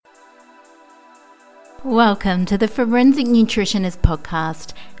Welcome to the Forensic Nutritionist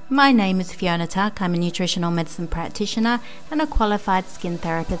Podcast. My name is Fiona Tuck. I'm a nutritional medicine practitioner and a qualified skin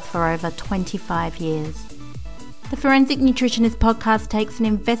therapist for over 25 years. The Forensic Nutritionist Podcast takes an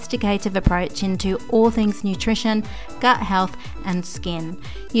investigative approach into all things nutrition, gut health, and skin,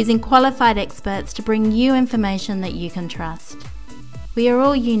 using qualified experts to bring you information that you can trust. We are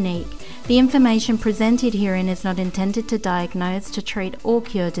all unique. The information presented herein is not intended to diagnose, to treat, or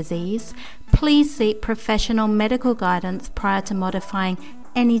cure disease. Please seek professional medical guidance prior to modifying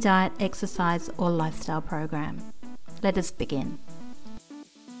any diet, exercise, or lifestyle program. Let us begin.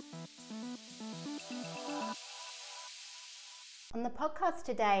 On the podcast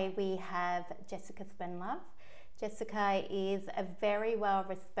today, we have Jessica Spendlove. Jessica is a very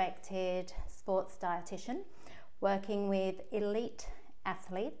well-respected sports dietitian working with elite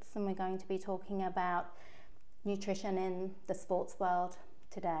athletes, and we're going to be talking about nutrition in the sports world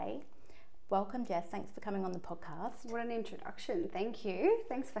today. Welcome, Jess. Thanks for coming on the podcast. What an introduction. Thank you.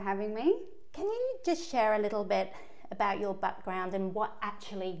 Thanks for having me. Can you just share a little bit about your background and what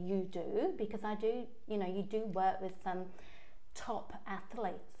actually you do? Because you do work with some top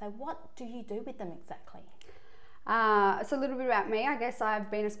athletes. So what do you do with them exactly? So a little bit about me. I guess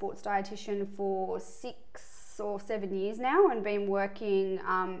I've been a sports dietitian for 6 or 7 years now and been working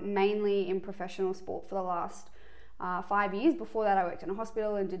mainly in professional sport for the last 5 years. Before that, I worked in a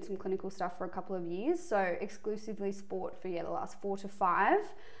hospital and did some clinical stuff for a couple of years. So exclusively sport for the last 4 to 5.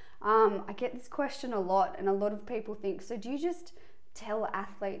 I get this question a lot, and a lot of people think, so do you just tell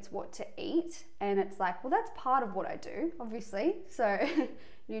athletes what to eat? And it's like, well, that's part of what I do, obviously. So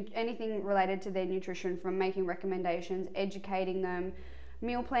anything related to their nutrition, from making recommendations, educating them,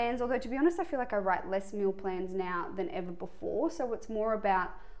 meal plans, although to be honest, I feel like I write less meal plans now than ever before. So it's more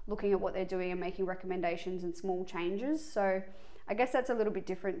about looking at what they're doing and making recommendations and small changes. So I guess that's a little bit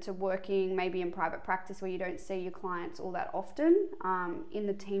different to working maybe in private practice where you don't see your clients all that often. In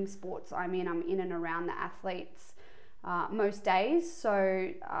the team sports I'm in and around the athletes most days.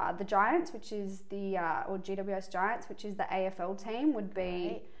 So the Giants, which is or GWS Giants, which is the AFL team, would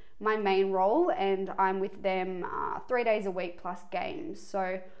be my main role, and I'm with them 3 days a week plus games.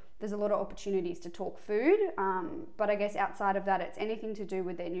 So there's a lot of opportunities to talk food, but I guess outside of that, it's anything to do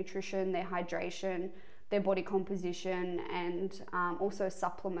with their nutrition, their hydration, their body composition, and also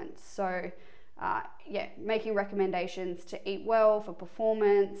supplements. So making recommendations to eat well for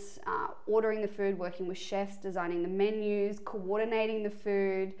performance, ordering the food, working with chefs, designing the menus, coordinating the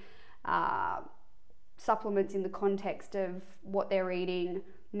food, supplements in the context of what they're eating,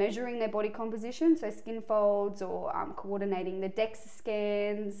 measuring their body composition, so skin folds, or coordinating the DEXA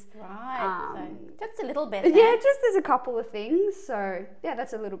scans. Right, so just a little bit then. Yeah, just there's a couple of things. So yeah,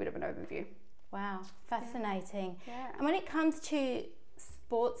 that's a little bit of an overview. Wow, fascinating. Yeah. And when it comes to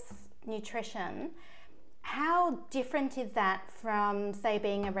sports nutrition, how different is that from, say,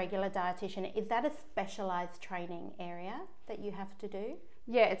 being a regular dietitian? Is that a specialised training area that you have to do?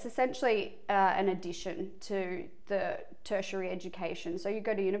 Yeah, it's essentially an addition to the tertiary education. So you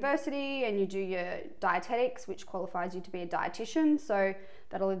go to university and you do your dietetics, which qualifies you to be a dietitian. So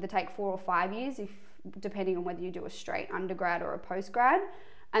that'll either take 4 or 5 years, depending on whether you do a straight undergrad or a postgrad.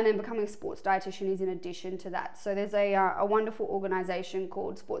 And then becoming a sports dietitian is in addition to that. So there's a wonderful organisation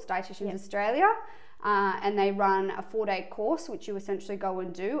called Sports Dietitians Australia, and they run a 4-day course, which you essentially go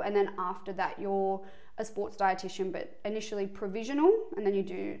and do. And then after that, you're a sports dietitian, but initially provisional, and then you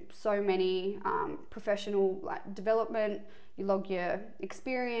do so many professional development, you log your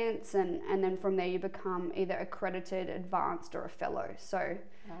experience, and then from there you become either accredited, advanced, or a fellow. So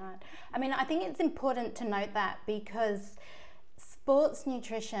right. I mean, I think it's important to note that, because sports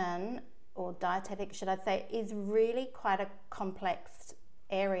nutrition, or dietetics should I say, is really quite a complex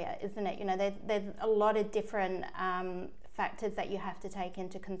area, isn't it? There's a lot of different factors that you have to take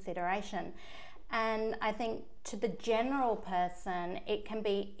into consideration. And I think to the general person, it can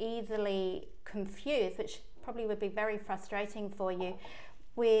be easily confused, which probably would be very frustrating for you,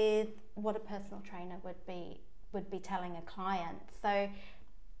 with what a personal trainer would be telling a client. So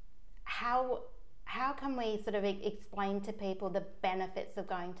how can we sort of explain to people the benefits of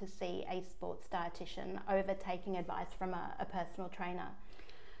going to see a sports dietitian over taking advice from a personal trainer?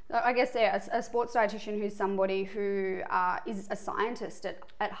 I guess a sports dietitian who's somebody who is a scientist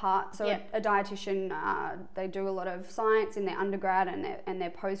at heart. So a dietitian, they do a lot of science in their undergrad and their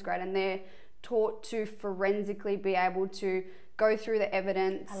postgrad, and they're taught to forensically be able to go through the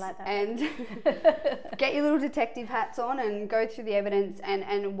evidence. I like that. And get your little detective hats on and go through the evidence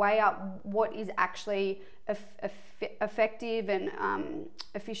and weigh up what is actually effective and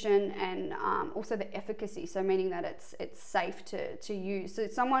efficient, and also the efficacy, so meaning that it's safe to use. So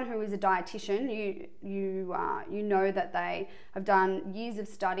someone who is a dietitian, you know that they have done years of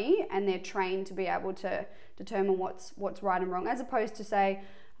study and they're trained to be able to determine what's right and wrong, as opposed to, say,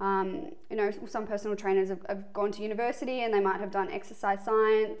 some personal trainers have gone to university and they might have done exercise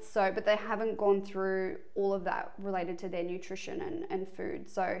science, but they haven't gone through all of that related to their nutrition and food.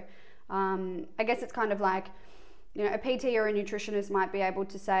 So I guess it's kind of like, a PT or a nutritionist might be able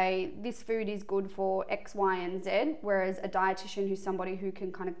to say this food is good for X, Y, and Z, whereas a dietitian who's somebody who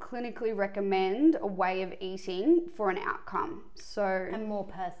can kind of clinically recommend a way of eating for an outcome. And more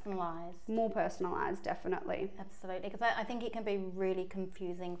personalised. More personalised, definitely. Absolutely, because I think it can be really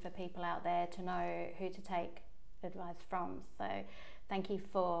confusing for people out there to know who to take advice from. So thank you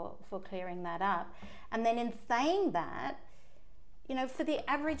for clearing that up. And then in saying that, for the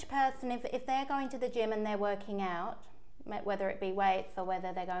average person, if they're going to the gym and they're working out, whether it be weights or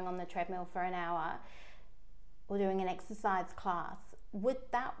whether they're going on the treadmill for an hour or doing an exercise class, would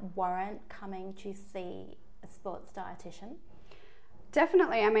that warrant coming to see a sports dietitian?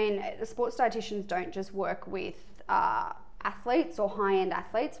 Definitely. I mean, the sports dietitians don't just work with athletes or high-end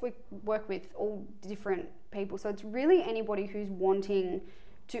athletes. We work with all different people. So it's really anybody who's wanting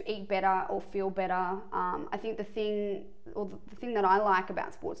to eat better or feel better. I think the thing that I like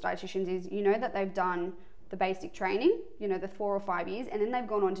about sports dietitians is, that they've done the basic training, the 4 or 5 years, and then they've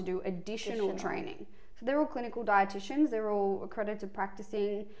gone on to do additional training. So they're all clinical dietitians, they're all accredited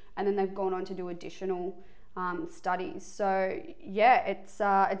practicing, and then they've gone on to do additional studies. So yeah, it's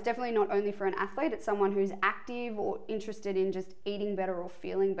definitely not only for an athlete, it's someone who's active or interested in just eating better or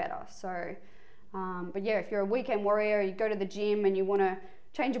feeling better. So, but yeah, if you're a weekend warrior, you go to the gym and you want to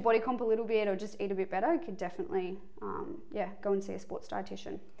change your body comp a little bit or just eat a bit better, you could definitely, go and see a sports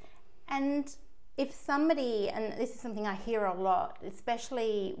dietitian. And if somebody, and this is something I hear a lot,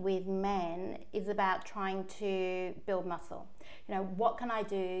 especially with men, is about trying to build muscle. What can I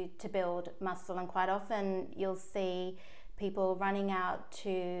do to build muscle? And quite often you'll see people running out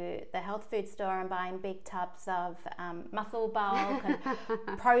to the health food store and buying big tubs of muscle bulk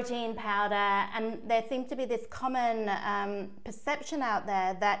and protein powder, and there seems to be this common perception out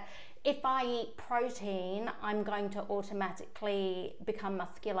there that if I eat protein, I'm going to automatically become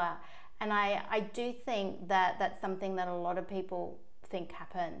muscular. And I do think that that's something that a lot of people think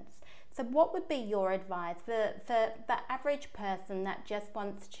happens. So what would be your advice for the average person that just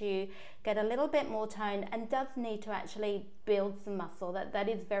wants to get a little bit more toned and does need to actually build some muscle, that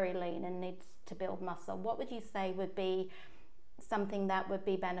is very lean and needs to build muscle? What would you say would be something that would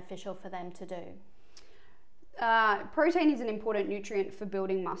be beneficial for them to do? Protein is an important nutrient for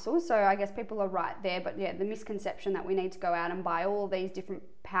building muscle, so I guess people are right there, but yeah, the misconception that we need to go out and buy all these different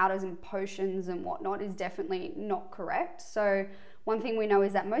powders and potions and whatnot is definitely not correct. So one thing we know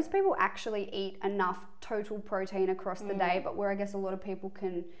is that most people actually eat enough total protein across the day, but where I guess a lot of people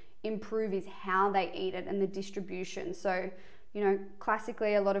can improve is how they eat it and the distribution. So,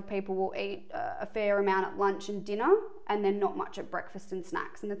 classically a lot of people will eat a fair amount at lunch and dinner and then not much at breakfast and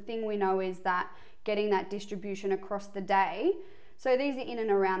snacks. And the thing we know is that getting that distribution across the day, so these are in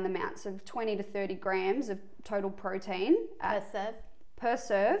and around the amounts of 20 to 30 grams of total protein per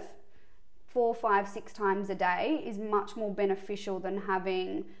serve 4, 5, 6 times a day is much more beneficial than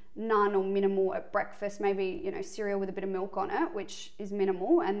having none or minimal at breakfast, maybe cereal with a bit of milk on it, which is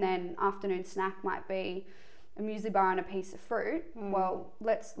minimal, and then afternoon snack might be a muesli bar and a piece of fruit. Well,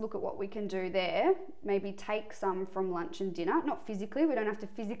 let's look at what we can do there. Maybe take some from lunch and dinner, not physically, we don't have to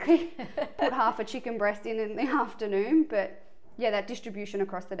physically put half a chicken breast in the afternoon, but yeah, that distribution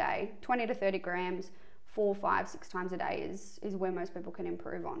across the day, 20 to 30 grams, 4, 5, 6 times a day is where most people can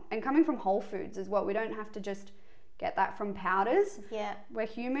improve on. And coming from whole foods as well, we don't have to just get that from powders. Yeah, we're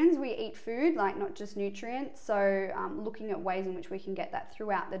humans, we eat food, like not just nutrients, so looking at ways in which we can get that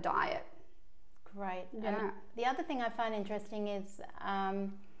throughout the diet. Great. Yeah. And the other thing I find interesting is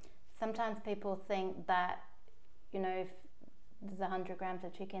sometimes people think that if there's 100 grams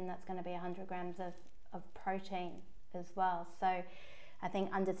of chicken, that's going to be 100 grams of protein as well. So I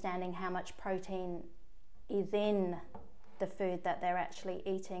think understanding how much protein is in the food that they're actually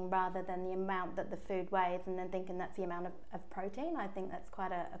eating rather than the amount that the food weighs and then thinking that's the amount of protein, I think that's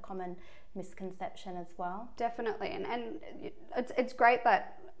quite a common misconception as well. Definitely, and it's great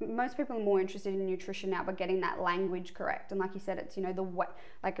that most people are more interested in nutrition now, but getting that language correct. And like you said, it's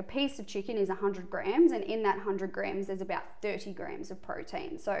like a piece of chicken is 100 grams, and in that 100 grams there's about 30 grams of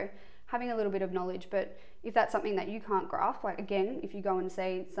protein. So having a little bit of knowledge. But if that's something that you can't grasp, like again, if you go and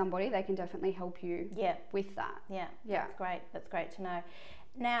see somebody, they can definitely help you with that. Yeah. That's great. That's great to know.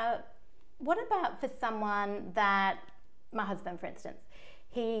 Now, what about for someone that, my husband, for instance,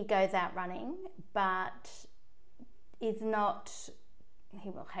 he goes out running, but is not, he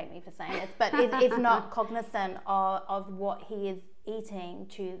will hate me for saying this, but is not cognizant of what he is eating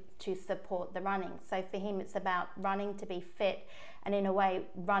to support the running. So for him, it's about running to be fit, and in a way,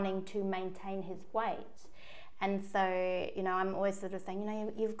 running to maintain his weight. And so, you know, I'm always sort of saying, you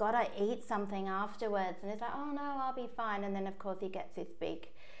know, you've got to eat something afterwards. And he's like, oh no, I'll be fine. And then of course he gets this big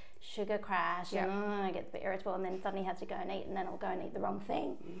sugar crash and gets a bit irritable, and then suddenly has to go and eat, and then he'll go and eat the wrong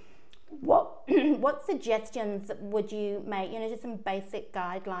thing. What suggestions would you make, you know, just some basic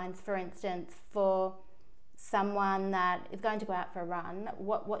guidelines, for instance, for someone that is going to go out for a run?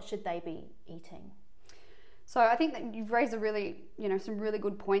 What should they be eating? So I think that you've raised some really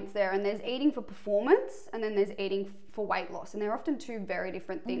good points there. And there's eating for performance, and then there's eating for weight loss, and they're often two very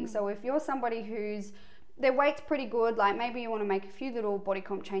different things. So if you're somebody who's their weight's pretty good, like maybe you want to make a few little body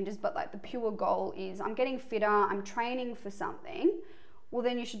comp changes, but like the pure goal is I'm getting fitter, I'm training for something, well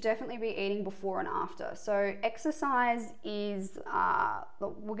then you should definitely be eating before and after. So exercise is,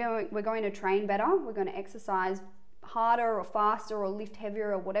 we're going to train better, we're going to exercise harder or faster or lift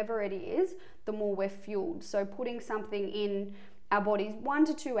heavier or whatever it is, the more we're fueled. So putting something in our bodies 1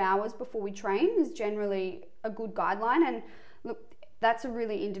 to 2 hours before we train is generally a good guideline. And look, that's a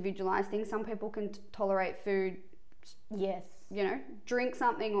really individualized thing. Some people can tolerate food, you know, drink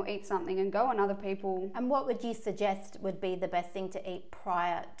something or eat something and go, and other people... And what would you suggest would be the best thing to eat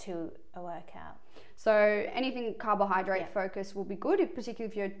prior to a workout? So anything carbohydrate focused will be good,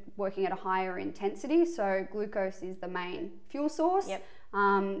 particularly if you're working at a higher intensity. So glucose is the main fuel source,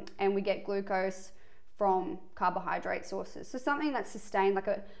 and we get glucose from carbohydrate sources. So something that's sustained, like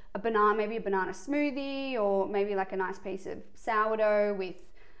a banana, maybe a banana smoothie, or maybe like a nice piece of sourdough with,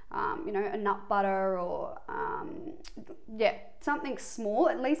 you know, a nut butter, or something small,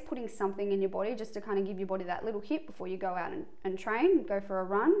 at least putting something in your body just to kind of give your body that little hit before you go out and train, go for a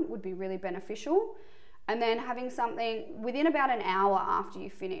run, would be really beneficial. And then having something within about an hour after you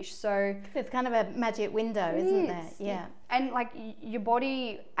finish. So it's kind of a magic window, isn't there? Yeah. And like your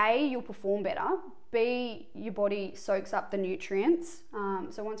body, A, you'll perform better. B, your body soaks up the nutrients.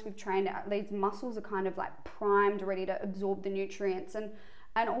 So once we've trained, these muscles are kind of like primed, ready to absorb the nutrients.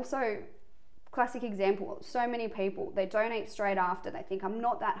 And also, classic example, so many people, they don't eat straight after. They think, I'm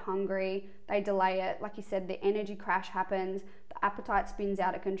not that hungry. They delay it. Like you said, the energy crash happens. The appetite spins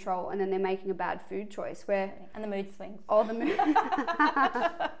out of control, and then they're making a bad food choice. And the mood swings. Oh, the mood.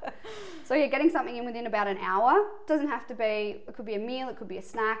 So getting something in within about an hour. Doesn't have to be, it could be a meal, it could be a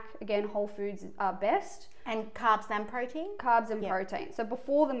snack. Again, whole foods are best. And carbs and protein? Carbs and protein. So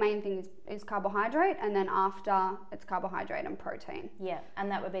before, the main thing is carbohydrate, and then after it's carbohydrate and protein. Yeah, and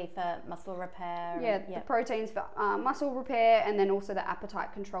that would be for muscle repair. The proteins for muscle repair, and then also the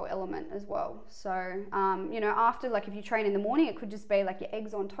appetite control element as well. So, you know, after, like if you train in the morning, it could just be like your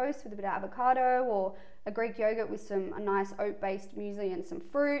eggs on toast with a bit of avocado, or a Greek yogurt with a nice oat-based muesli and some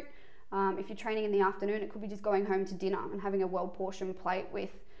fruit. If you're training in the afternoon, it could be just going home to dinner and having a well-portioned plate with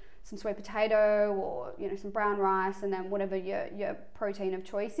some sweet potato, or, you know, some brown rice, and then whatever your protein of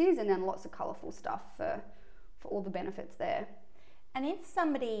choice is, and then lots of colourful stuff for all the benefits there. And if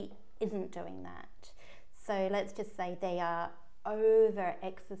somebody isn't doing that, so let's just say they are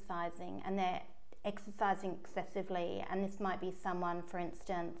over-exercising and they're exercising excessively, and this might be someone, for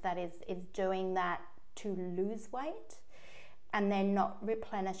instance, that is doing that to lose weight, and they're not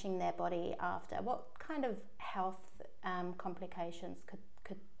replenishing their body after, what kind of health complications could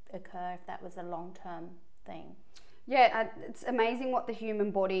occur if that was a long-term thing? It's amazing what the human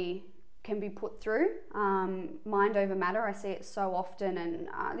body can be put through. Mind over matter, I see it so often, and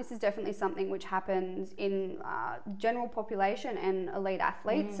this is definitely something which happens in general population and elite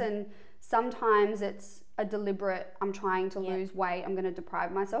athletes. And sometimes it's a deliberate, I'm trying to lose weight, I'm going to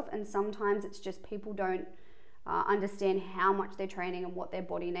deprive myself, and sometimes it's just people don't understand how much they're training and what their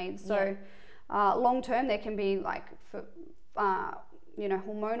body needs. So long term, there can be like you know,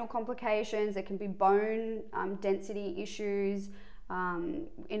 hormonal complications, there can be bone density issues.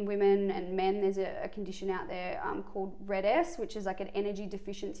 In women and men, there's a condition out there called RED-S, which is like an energy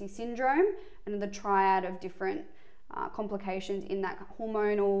deficiency syndrome, and the triad of different complications in that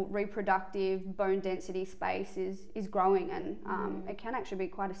hormonal, reproductive, bone density space is growing, and it can actually be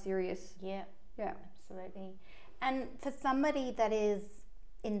quite a serious... Yeah, absolutely. And for somebody that is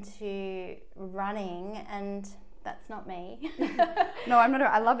into running and That's not me. No, I'm not.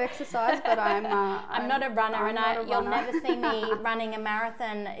 I love exercise, but I'm not a runner, you'll runner. never see me running a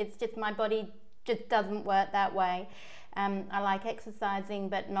marathon. It's just my body just doesn't work that way. I like exercising,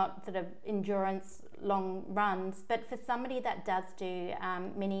 but not sort of endurance long runs. But for somebody that does do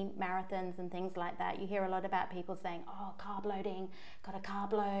mini marathons and things like that, you hear a lot about people saying, "Oh, carb loading, got a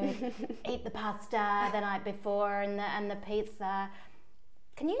carb load, eat the pasta the night before and the pizza."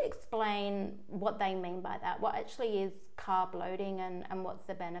 Can you explain what they mean by that? What actually is carb loading and what's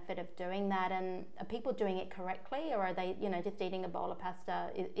the benefit of doing that? And are people doing it correctly, or are they, just eating a bowl of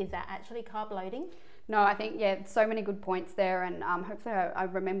pasta? Is that actually carb loading? No, I think, so many good points there, and hopefully I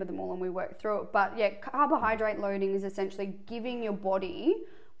remember them all and we work through it. But carbohydrate loading is essentially giving your body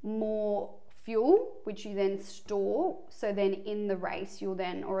more fuel, which you then store. So then in the race,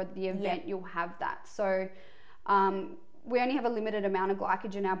 or at the event, you'll have that. So we only have a limited amount of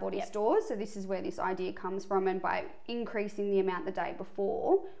glycogen our body stores. So this is where this idea comes from. And by increasing the amount the day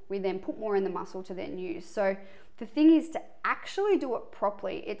before, we then put more in the muscle to then use. So the thing is to actually do it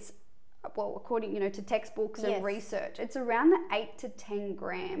properly, it's, according to textbooks and research, it's around the 8 to 10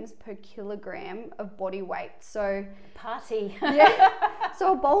 grams per kilogram of body weight. So party.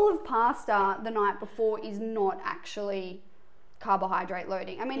 So a bowl of pasta the night before is not actually carbohydrate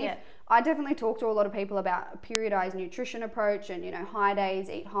loading. I mean, I definitely talk to a lot of people about a periodized nutrition approach and, high days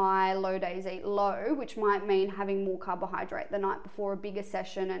eat high, low days eat low, which might mean having more carbohydrate the night before a bigger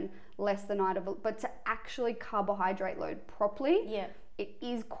session and less the night of it. But to actually carbohydrate load properly, it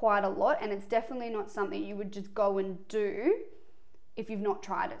is quite a lot, and it's definitely not something you would just go and do if you've not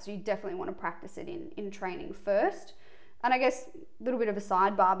tried it. So you definitely want to practice it in training first. And I guess a little bit of a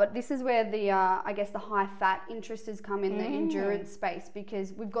sidebar, but this is where the high fat interest has come in the endurance space,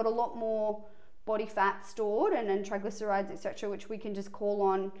 because we've got a lot more body fat stored and triglycerides, etc., which we can just call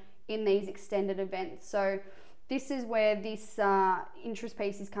on in these extended events. So this is where this interest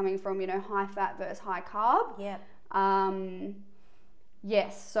piece is coming from, high fat versus high carb.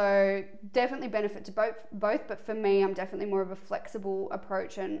 Yes, so definitely benefit to both, but for me, I'm definitely more of a flexible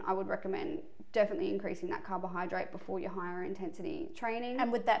approach, and I would recommend definitely increasing that carbohydrate before your higher intensity training.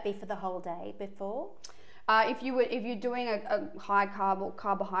 And would that be for the whole day before? If you're doing a high carb or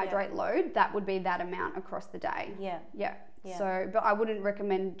carbohydrate load, that would be that amount across the day. Yeah. So, but I wouldn't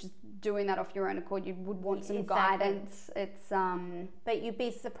recommend just doing that off your own accord. You would want some guidance. It's But you'd be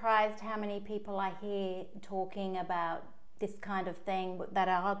surprised how many people I hear talking about this kind of thing that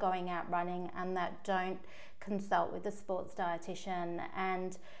are going out running and that don't consult with a sports dietitian.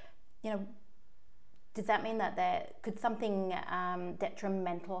 And does that mean that could something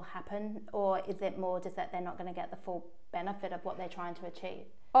detrimental happen, or is it more just that they're not going to get the full benefit of what they're trying to achieve?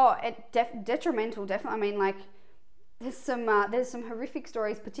 Detrimental, definitely. I mean, there's some horrific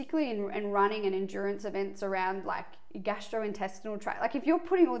stories, particularly in running and endurance events, around gastrointestinal tract. If you're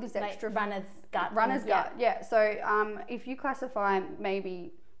putting all this extra runner's gut, So if you classify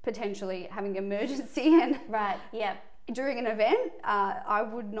maybe potentially having emergency and during an event, I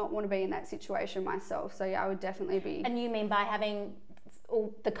would not want to be in that situation myself. So I would definitely be. And you mean by having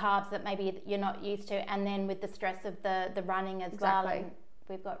all the carbs that maybe you're not used to, and then with the stress of the running as well. And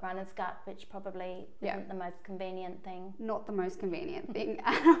we've got runner's gut, which probably isn't the most convenient thing. Not the most convenient thing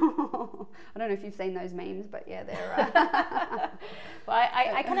at all. I don't know if you've seen those memes, but they're... Well,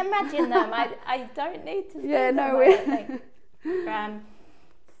 I can imagine them. I don't need to see them.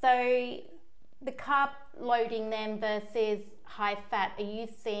 So the carb loading then versus high fat, are you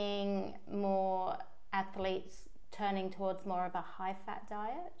seeing more athletes turning towards more of a high fat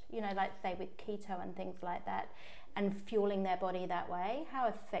diet? Say with keto and things like that, and fueling their body that way? How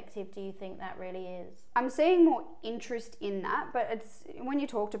effective do you think that really is? I'm seeing more interest in that, but it's when you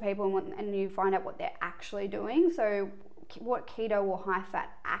talk to people and you find out what they're actually doing. So what keto or high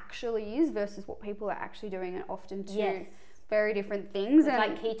fat actually is versus what people are actually doing, and often two very different things. And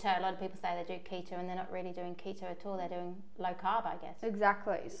like keto, a lot of people say they do keto and they're not really doing keto at all. They're doing low carb, I guess.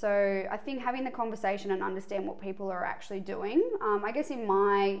 Exactly. So I think having the conversation and understand what people are actually doing. I guess in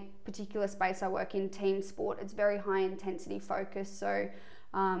my particular space, I work in team sport. It's very high intensity focused. So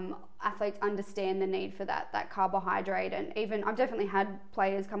athletes understand the need for that carbohydrate. And even I've definitely had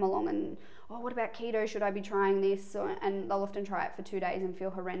players come along and, what about keto? Should I be trying this? And they'll often try it for 2 days and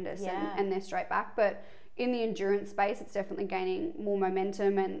feel horrendous and they're straight back. But in the endurance space, it's definitely gaining more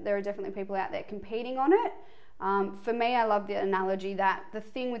momentum, and there are definitely people out there competing on it. For me, I love the analogy that the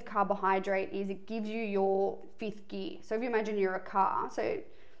thing with carbohydrate is it gives you your fifth gear. So if you imagine you're a car, so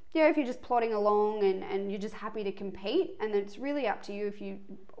if you're just plodding along and you're just happy to compete, and then it's really up to you if you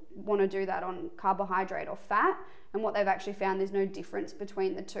want to do that on carbohydrate or fat. And what they've actually found, there's no difference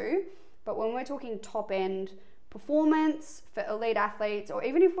between the two. But when we're talking top end performance, for elite athletes, or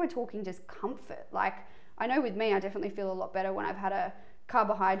even if we're talking just comfort. Like, I know with me, I definitely feel a lot better when I've had a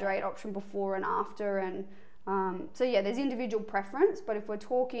carbohydrate option before and after. And so yeah, there's individual preference, but if we're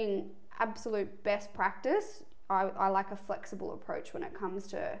talking absolute best practice, I like a flexible approach when it comes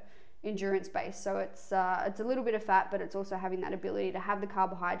to endurance based. So it's a little bit of fat, but it's also having that ability to have the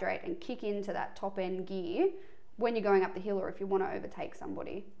carbohydrate and kick into that top end gear when you're going up the hill, or if you want to overtake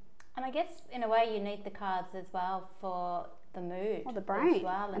somebody. And I guess in a way you need the carbs as well for the mood, the brain, as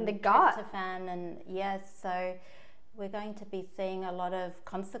well, and the gut, tryptophan, and yes, so we're going to be seeing a lot of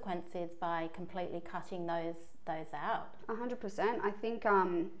consequences by completely cutting those out. 100%. I think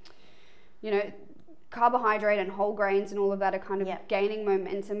carbohydrate and whole grains and all of that are kind of gaining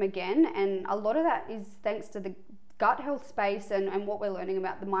momentum again, and a lot of that is thanks to the gut health space and what we're learning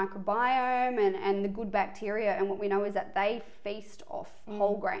about the microbiome and the good bacteria. And what we know is that they feast off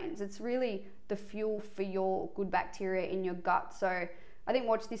whole grains. It's really the fuel for your good bacteria in your gut. So I think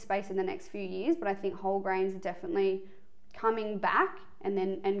watch this space in the next few years, but I think whole grains are definitely coming back,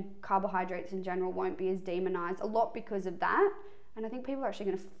 and carbohydrates in general won't be as demonized, a lot because of that. And I think people are actually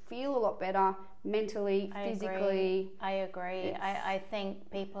going to feel a lot better mentally, physically. I agree. I think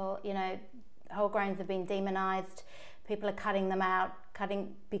people, whole grains have been demonized. People are cutting them out,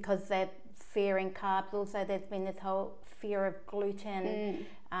 because they're fearing carbs. Also, there's been this whole fear of gluten.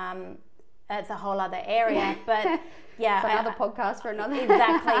 It's a whole other area, but yeah. It's another podcast for another.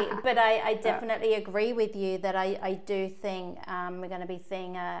 Exactly. But I definitely agree with you that I do think we're going to be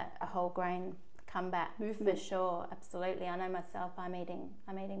seeing a whole grain comeback movement for sure. Absolutely. I know myself, I'm eating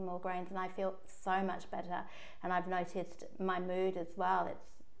more grains and I feel so much better, and I've noticed my mood as well. It's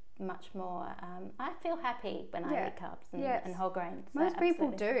much more I feel happy when I eat carbs and whole grains. Most people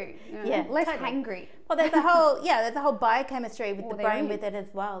do. Less hangry. Well, there's a whole biochemistry with the brain with it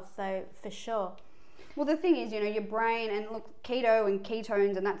as well, so for sure. Well, the thing is, your brain, and look, keto and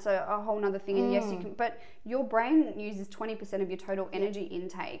ketones, and that's a whole nother thing, and yes, you can, but your brain uses 20% of your total energy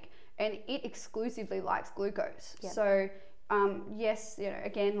intake, and it exclusively likes glucose. So yes,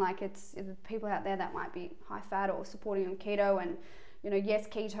 again, like, it's people out there that might be high fat or supporting on keto, and yes,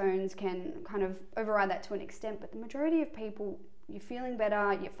 ketones can kind of override that to an extent, but the majority of people, you're feeling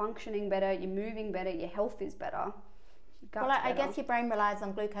better, you're functioning better, you're moving better, your health is better. Well, I guess your brain relies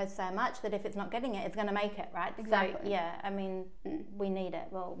on glucose so much that if it's not getting it, it's going to make it, right? Exactly. So, yeah, I mean, we need it.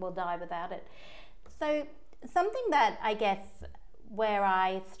 We'll die without it. So something that I guess where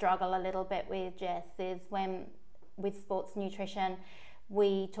I struggle a little bit with, Jess, is when with sports nutrition,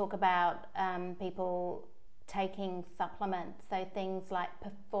 we talk about people taking supplements, so things like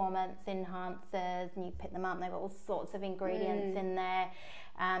performance enhancers, and you pick them up and they've got all sorts of ingredients in there,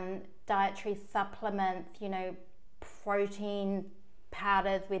 dietary supplements, protein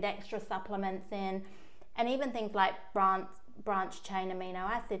powders with extra supplements in, and even things like branched chain amino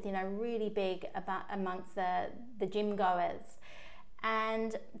acids, really big amongst the gym goers.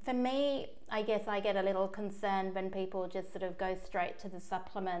 And for me, I guess I get a little concerned when people just sort of go straight to the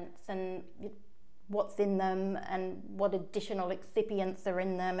supplements and what's in them and what additional excipients are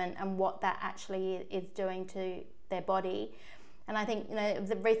in them and what that actually is doing to their body. And I think, it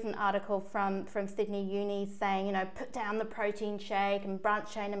was a recent article from Sydney Uni saying, put down the protein shake, and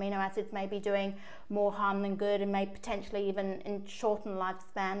branched chain amino acids may be doing more harm than good and may potentially even shorten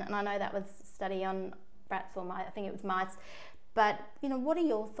lifespan. And I know that was a study on rats or mice, I think it was mice. But, what are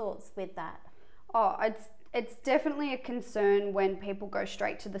your thoughts with that? Oh, it's definitely a concern when people go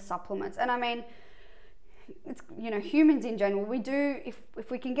straight to the supplements. And I mean, it's, humans in general, we do, if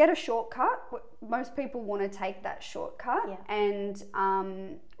we can get a shortcut, most people want to take that shortcut. And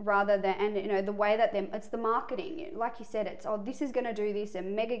rather than, and the way that it's the marketing, like you said, it's, this is going to do this,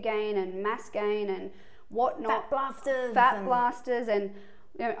 and mega gain and mass gain and whatnot, fat blasters. And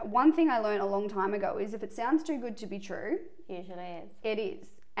one thing I learned a long time ago is if it sounds too good to be true, usually it is.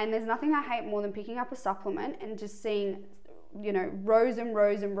 And there's nothing I hate more than picking up a supplement and just seeing rows and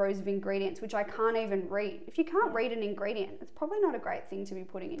rows and rows of ingredients, which I can't even read. If you can't read an ingredient, it's probably not a great thing to be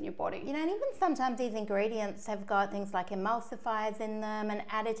putting in your body. And even sometimes these ingredients have got things like emulsifiers in them and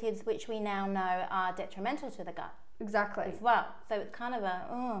additives, which we now know are detrimental to the gut. Exactly. As well. So it's kind of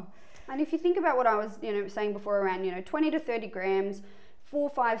And if you think about what I was, saying before around, 20 to 30 grams, 4,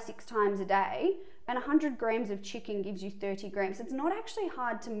 5, 6 times a day, and 100 grams of chicken gives you 30 grams. It's not actually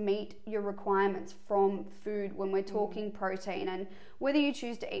hard to meet your requirements from food when we're talking protein. And whether you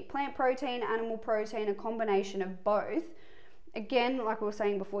choose to eat plant protein, animal protein, a combination of both, again, like we were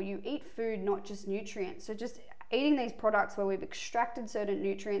saying before, you eat food, not just nutrients. So just eating these products where we've extracted certain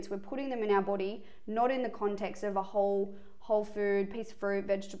nutrients, we're putting them in our body, not in the context of a whole whole food, piece of fruit,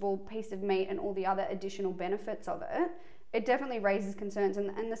 vegetable, piece of meat, and all the other additional benefits of it, it definitely raises concerns.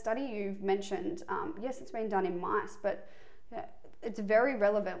 And the study you've mentioned, yes, it's been done in mice, but it's very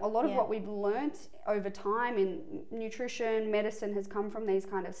relevant. A lot of what we've learnt over time in nutrition, medicine has come from these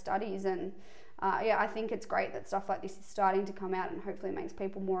kind of studies. And I think it's great that stuff like this is starting to come out, and hopefully makes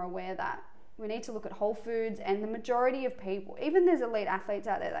people more aware that we need to look at whole foods. And the majority of people, even there's elite athletes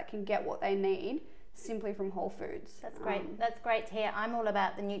out there that can get what they need simply from whole foods. That's great. That's great to hear. I'm all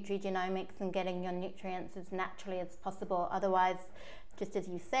about the nutrigenomics and getting your nutrients as naturally as possible. Otherwise, just as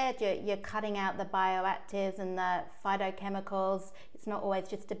you said, you're cutting out the bioactives and the phytochemicals. It's not always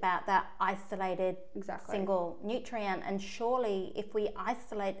just about that isolated single nutrient. And surely if we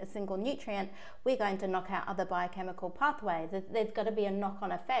isolate a single nutrient, we're going to knock out other biochemical pathways. There's got to be a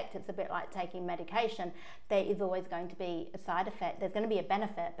knock-on effect. It's a bit like taking medication. There is always going to be a side effect. There's going to be a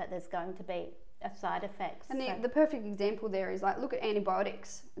benefit, but there's going to be a side effect. And the perfect example there is, like, look at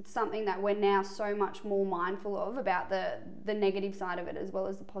antibiotics. It's something that we're now so much more mindful of, about the negative side of it as well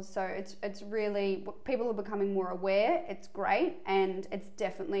as the positive. So it's really, people are becoming more aware. It's great, and it's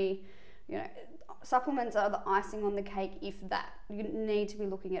definitely, supplements are the icing on the cake, if that. You need to be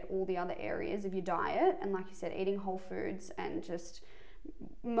looking at all the other areas of your diet, and like you said, eating whole foods, and just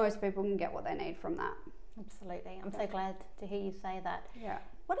most people can get what they need from that. Absolutely. I'm so glad to hear you say that. Yeah.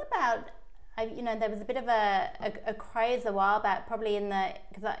 What about, there was a bit of a craze a while back, probably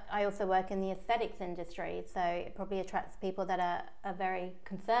because I also work in the aesthetics industry, so it probably attracts people that are very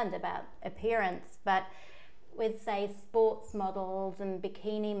concerned about appearance, but with, say, sports models and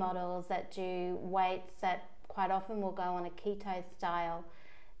bikini models that do weights that quite often will go on a keto style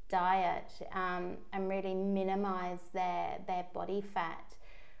diet and really minimize their body fat.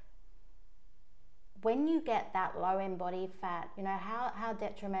 When you get that low in body fat, how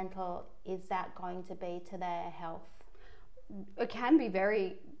detrimental is that going to be to their health? It can be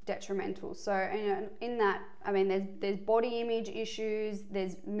very detrimental. So, in that, there's body image issues,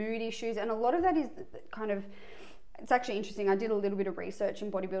 there's mood issues, and a lot of that is kind of, it's actually interesting. I did a little bit of research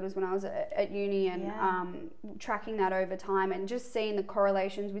in bodybuilders when I was at uni, and tracking that over time, and just seeing the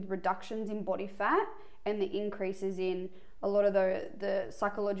correlations with reductions in body fat and the increases in a lot of the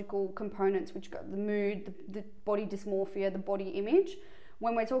psychological components, which got the mood, the body dysmorphia, the body image.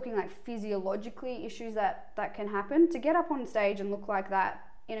 When we're talking like physiologically issues that can happen, to get up on stage and look like that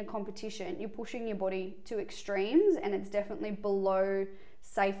in a competition, you're pushing your body to extremes, and it's definitely below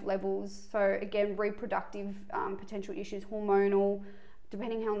safe levels. So again, reproductive potential issues, hormonal,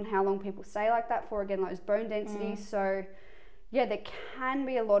 depending on how long people stay like that for, again, those bone densities. So yeah, there can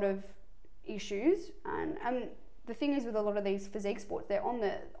be a lot of issues, and the thing is with a lot of these physique sports, they're on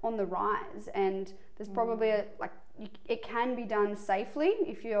the rise, and there's probably it can be done safely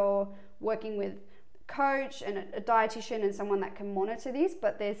if you're working with a coach and a dietitian and someone that can monitor this,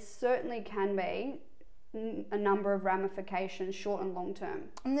 but there certainly can be a number of ramifications, short and long term.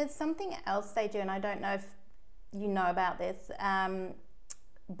 And there's something else they do, and I don't know if you know about this,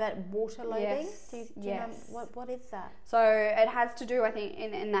 but water loading. Yes. Do you know what is that? So it has to do, I think,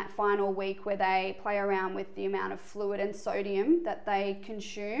 in that final week where they play around with the amount of fluid and sodium that they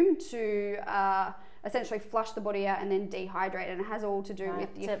consume to essentially flush the body out and then dehydrate. And it has all to do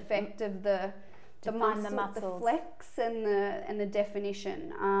with the effect of the muscles, the flex and the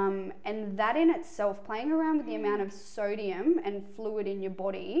definition. And that in itself, playing around with the amount of sodium and fluid in your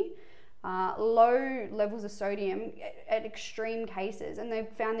body, low levels of sodium at extreme cases, and they've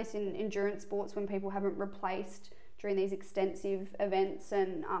found this in endurance sports when people haven't replaced during these extensive events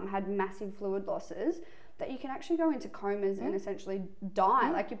and had massive fluid losses, that you can actually go into comas and essentially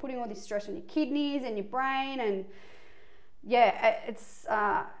die. Like, you're putting all this stress on your kidneys and your brain, and it's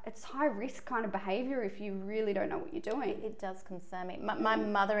high risk kind of behaviour if you really don't know what you're doing. It does concern me. My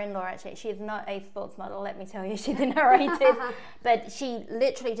mother-in-law, actually, she's not a sports model, let me tell you, she's in her 80s, but she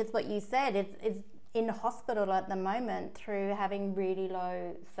literally, just what you said, is in hospital at the moment through having really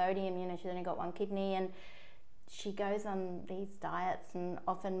low sodium. She's only got one kidney, and she goes on these diets, and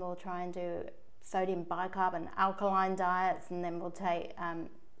often we'll try and do sodium bicarb and alkaline diets, and then we'll take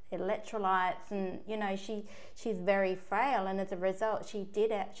electrolytes, and she's very frail, and as a result she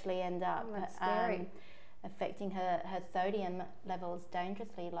did actually end up affecting her sodium levels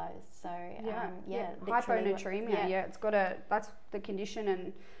dangerously low. So hyponatremia, that's the condition,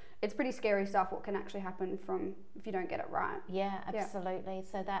 and it's pretty scary stuff what can actually happen from if you don't get it right. Absolutely.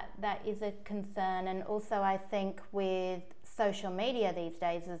 So that is a concern. And also I think with social media these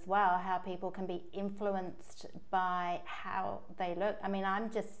days as well, how people can be influenced by how they look. I'm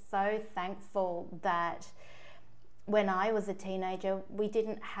just so thankful that when I was a teenager, we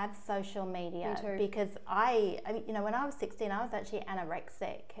didn't have social media because I mean, you know, when I was 16, I was actually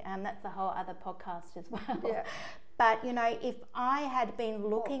anorexic, and that's a whole other podcast as well. Yeah. But, you know, if I had been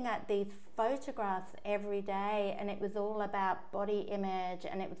looking at these photographs every day and it was all about body image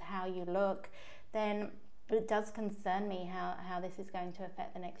and it was how you look, then it does concern me how this is going to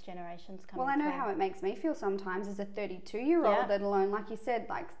affect the next generations coming Well, I know through. how it makes me feel sometimes as a 32-year-old, let alone, like you said,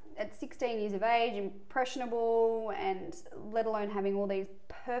 like at 16 years of age, impressionable, and let alone having all these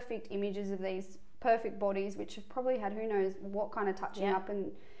perfect images of these perfect bodies, which have probably had who knows what kind of touching up.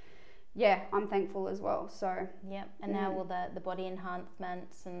 And yeah, I'm thankful as well. So yeah, and now all the body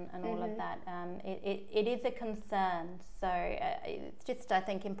enhancements and all of that, it is a concern. So it's just, I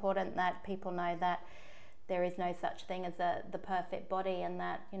think, important that people know that there is no such thing as the perfect body, and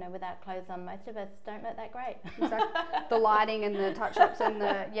that, you know, without clothes on, most of us don't look that great. Exactly. The lighting and the touch-ups and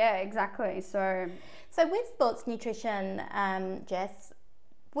the, yeah, exactly. So with sports nutrition, Jess,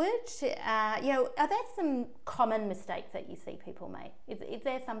 you know, are there some common mistakes that you see people make? Is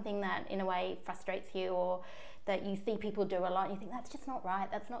there something that in a way frustrates you, or that you see people do a lot and you think that's just not right,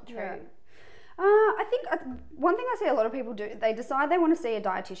 that's not true? Yeah. I think one thing I see a lot of people do, they decide they want to see a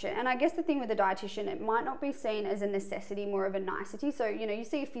dietitian, and I guess the thing with a dietitian, it might not be seen as a necessity, more of a nicety. So, you know, you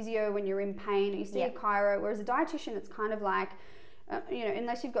see a physio when you're in pain, or you see a chiro, whereas a dietitian, it's kind of like, you know,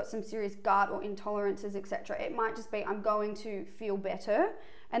 unless you've got some serious gut or intolerances, etc., it might just be, I'm going to feel better.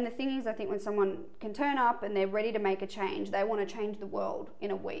 And the thing is, I think when someone can turn up and they're ready to make a change, they want to change the world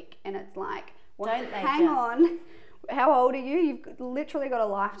in a week, and it's like, well, hang on. How old are you? You've literally got a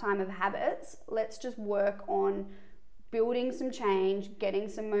lifetime of habits. Let's just work on building some change, getting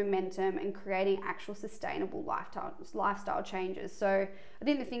some momentum, and creating actual sustainable lifestyle changes. So I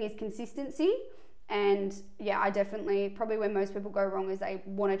think the thing is consistency. And yeah, I definitely, probably where most people go wrong is they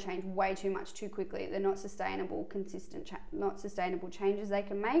want to change way too much too quickly. They're not sustainable, not sustainable changes they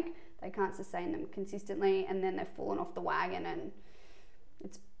can make. They can't sustain them consistently, and then they've fallen off the wagon, and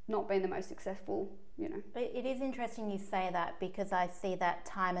it's not been the most successful, you know. It is interesting you say that, because I see that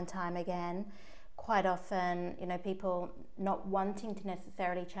time and time again. Quite often, you know, people not wanting to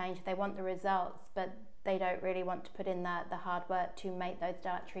necessarily change, they want the results, but they don't really want to put in the hard work to make those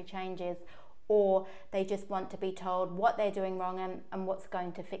dietary changes, or they just want to be told what they're doing wrong and what's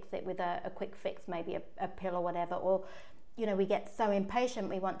going to fix it with a quick fix, maybe a pill or whatever. Or, you know, we get so impatient,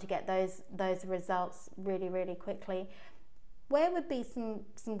 we want to get those results really, really quickly. Where would be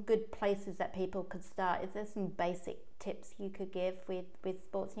some good places that people could start? Is there some basic tips you could give with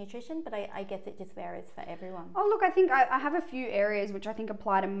sports nutrition? But I guess it just varies for everyone. Oh, look, I think I have a few areas which I think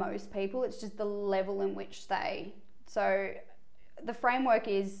apply to most people. It's just the level in which so the framework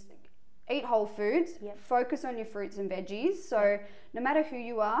is eat whole foods, focus on your fruits and veggies. So no matter who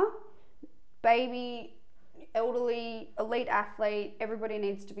you are, baby, elderly, elite athlete, everybody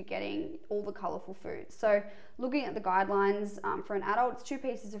needs to be getting all the colourful foods. So looking at the guidelines for an adult, it's 2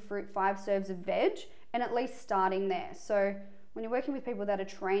 pieces of fruit, 5 serves of veg, and at least starting there. So when you're working with people that are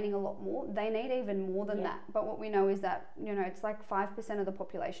training a lot more, they need even more than that. But what we know is that, you know, it's like 5% of the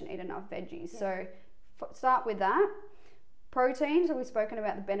population eat enough veggies. So start with that. Protein, so we've spoken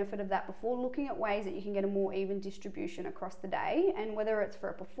about the benefit of that before, looking at ways that you can get a more even distribution across the day, and whether it's for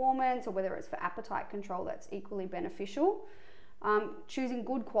a performance or whether it's for appetite control, that's equally beneficial. Choosing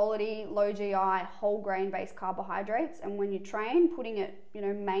good quality, low GI, whole grain based carbohydrates, and when you train, putting it, you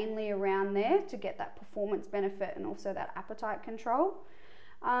know, mainly around there to get that performance benefit and also that appetite control.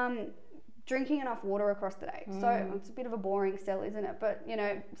 Drinking enough water across the day. So it's a bit of a boring sell, isn't it? But, you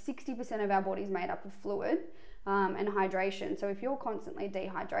know, 60% of our body's made up of fluid and hydration. So if you're constantly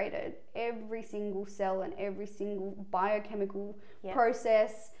dehydrated, every single cell and every single biochemical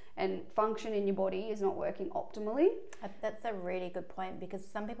process and function in your body is not working optimally. That's a really good point, because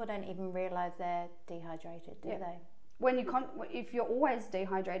some people don't even realise they're dehydrated, do they? When if you're always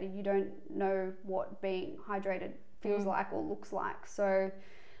dehydrated, you don't know what being hydrated feels like or looks like. So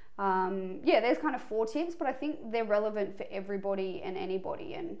there's kind of 4 tips, but I think they're relevant for everybody and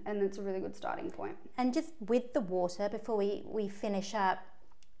anybody, and it's a really good starting point. And just with the water, before we finish up,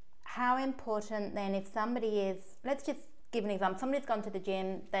 how important then, if somebody is, let's just give an example, somebody's gone to the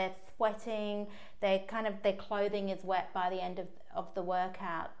gym, they're sweating, their clothing is wet by the end of the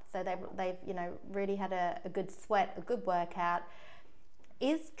workout, so they've you know, really had a good sweat, a good workout.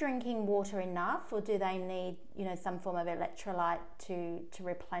 Is drinking water enough, or do they need, you know, some form of electrolyte to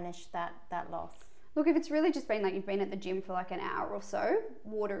replenish that loss? Look, if it's really just been like you've been at the gym for like an hour or so,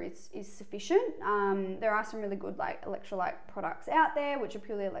 water is sufficient. There are some really good like electrolyte products out there which are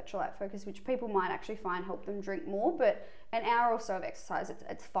purely electrolyte focused, which people might actually find help them drink more. But an hour or so of exercise,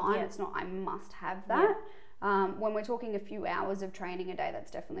 it's fine. It's not I must have that. When we're talking a few hours of training a day,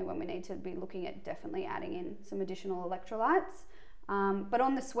 that's definitely when we need to be looking at definitely adding in some additional electrolytes. But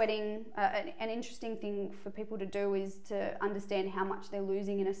on the sweating, an interesting thing for people to do is to understand how much they're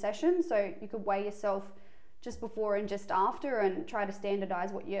losing in a session. So you could weigh yourself just before and just after and try to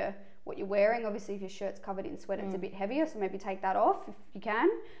standardize what you're wearing. Obviously, if your shirt's covered in sweat, it's a bit heavier, so maybe take that off if you can.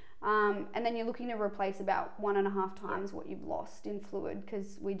 And then you're looking to replace about 1.5 times what you've lost in fluid,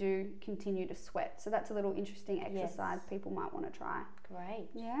 because we do continue to sweat. So that's a little interesting exercise people might want to try. Great.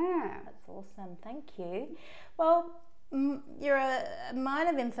 Yeah. That's awesome. Thank you. Well, you're a mine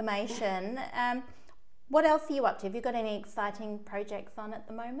of information. What else are you up to? Have you got any exciting projects on at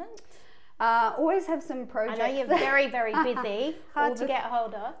the moment? Always have some projects. I know you're very, very busy. Hard to get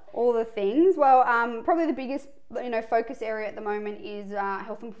hold of. All the things. Well, probably the biggest focus area at the moment is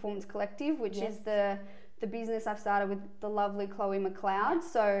Health and Performance Collective, which is the business I've started with the lovely Chloe McLeod.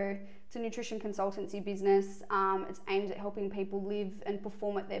 So it's a nutrition consultancy business. It's aimed at helping people live and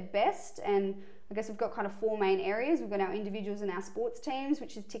perform at their best. And I guess we've got kind of 4 main areas. We've got our individuals and our sports teams,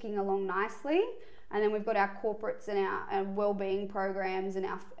 which is ticking along nicely. And then we've got our corporates and our wellbeing programs and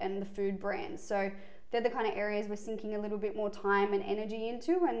the food brands. So they're the kind of areas we're sinking a little bit more time and energy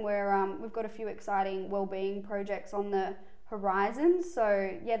into, and we've got a few exciting wellbeing projects on the horizon.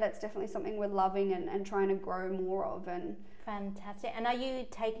 So yeah, that's definitely something we're loving and trying to grow more of. And fantastic. And are you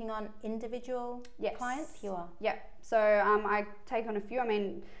taking on individual clients? You are. Yeah. So I take on a few. I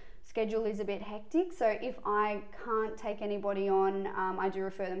mean, schedule is a bit hectic, so if I can't take anybody on, I do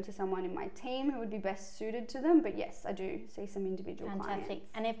refer them to someone in my team who would be best suited to them. But yes, I do see some individual Fantastic.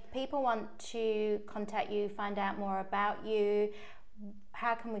 clients. And if people want to contact you, find out more about you,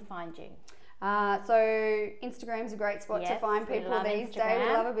 how can we find you? So Instagram's a great spot to find people these days.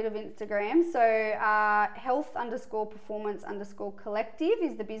 We love a bit of Instagram. So health_performance_collective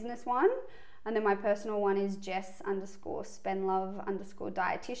is the business one. And then my personal one is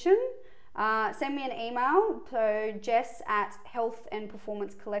Jess_Spendlove_Dietitian. Send me an email, so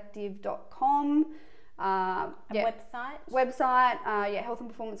jess@healthandperformancecollective.com. Website?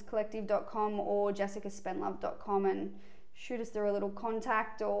 healthandperformancecollective.com or jessicaspendlove.com, and shoot us through a little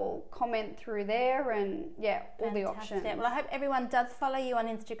contact or comment through there, and all the options. Well, I hope everyone does follow you on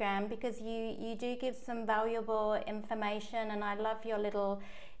Instagram, because you do give some valuable information, and I love your little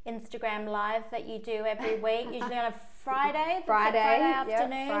Instagram lives that you do every week, usually on a Friday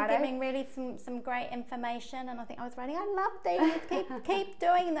afternoon, giving really some great information. And I think I was writing, I love these, keep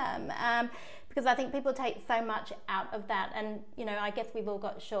doing them, because I think people take so much out of that. And I guess we've all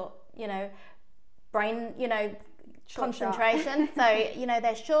got short brain concentration, so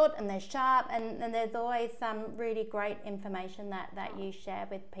they're short and they're sharp, and there's always some really great information that you share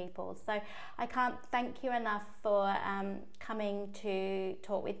with people. So I can't thank you enough for coming to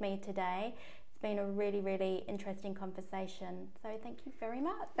talk with me today. It's been a really, really interesting conversation, so thank you very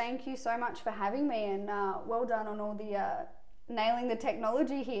much. Thank you so much for having me, and well done on all the nailing the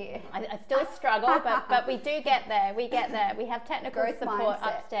technology here. I still struggle, but we do get there. We have technical Growth support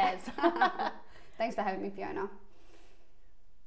mindset. upstairs. Thanks for having me, Fiona.